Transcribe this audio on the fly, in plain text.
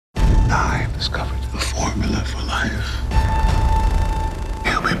discovered the formula for life.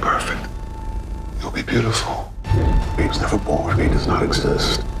 You'll be perfect. You'll be beautiful. He was never born. He does not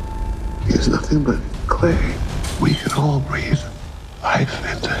exist. He is nothing but clay. We can all breathe life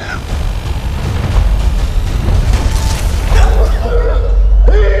into him.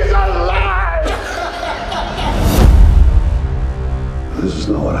 He's alive! This is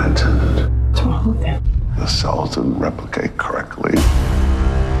not what I intended. What's wrong with him? The cells didn't replicate correctly.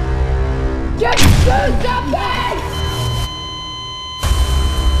 Just do something!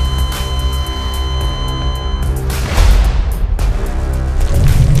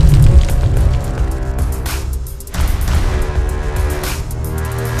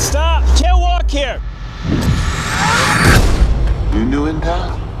 Stop! Can't walk here! You knew him,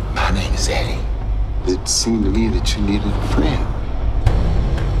 Todd? My name is Eddie. It seemed to me that you needed a friend.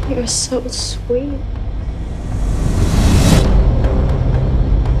 You're so sweet.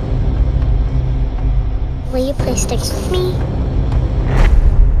 Will you play sticks with me?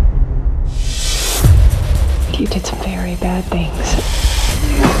 You did some very bad things.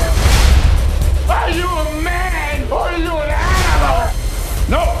 Are you a man or are you an animal?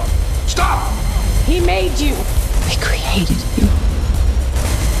 No! Stop! He made you. I created you.